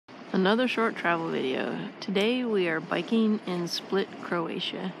Another short travel video. Today we are biking in Split,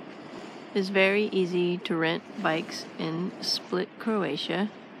 Croatia. It's very easy to rent bikes in Split, Croatia.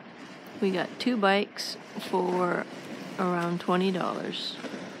 We got 2 bikes for around $20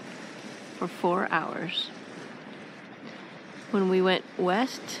 for 4 hours. When we went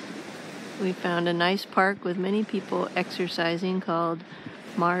west, we found a nice park with many people exercising called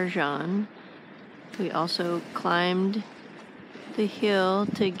Marjan. We also climbed the hill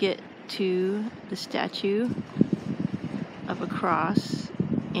to get to the statue of a cross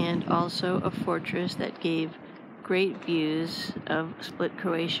and also a fortress that gave great views of Split,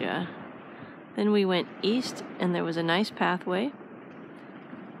 Croatia. Then we went east and there was a nice pathway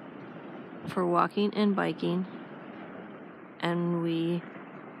for walking and biking, and we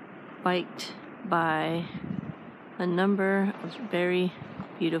biked by a number of very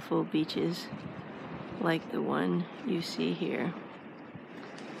beautiful beaches like the one you see here.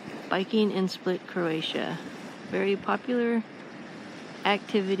 Biking in Split, Croatia. Very popular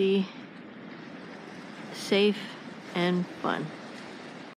activity, safe and fun.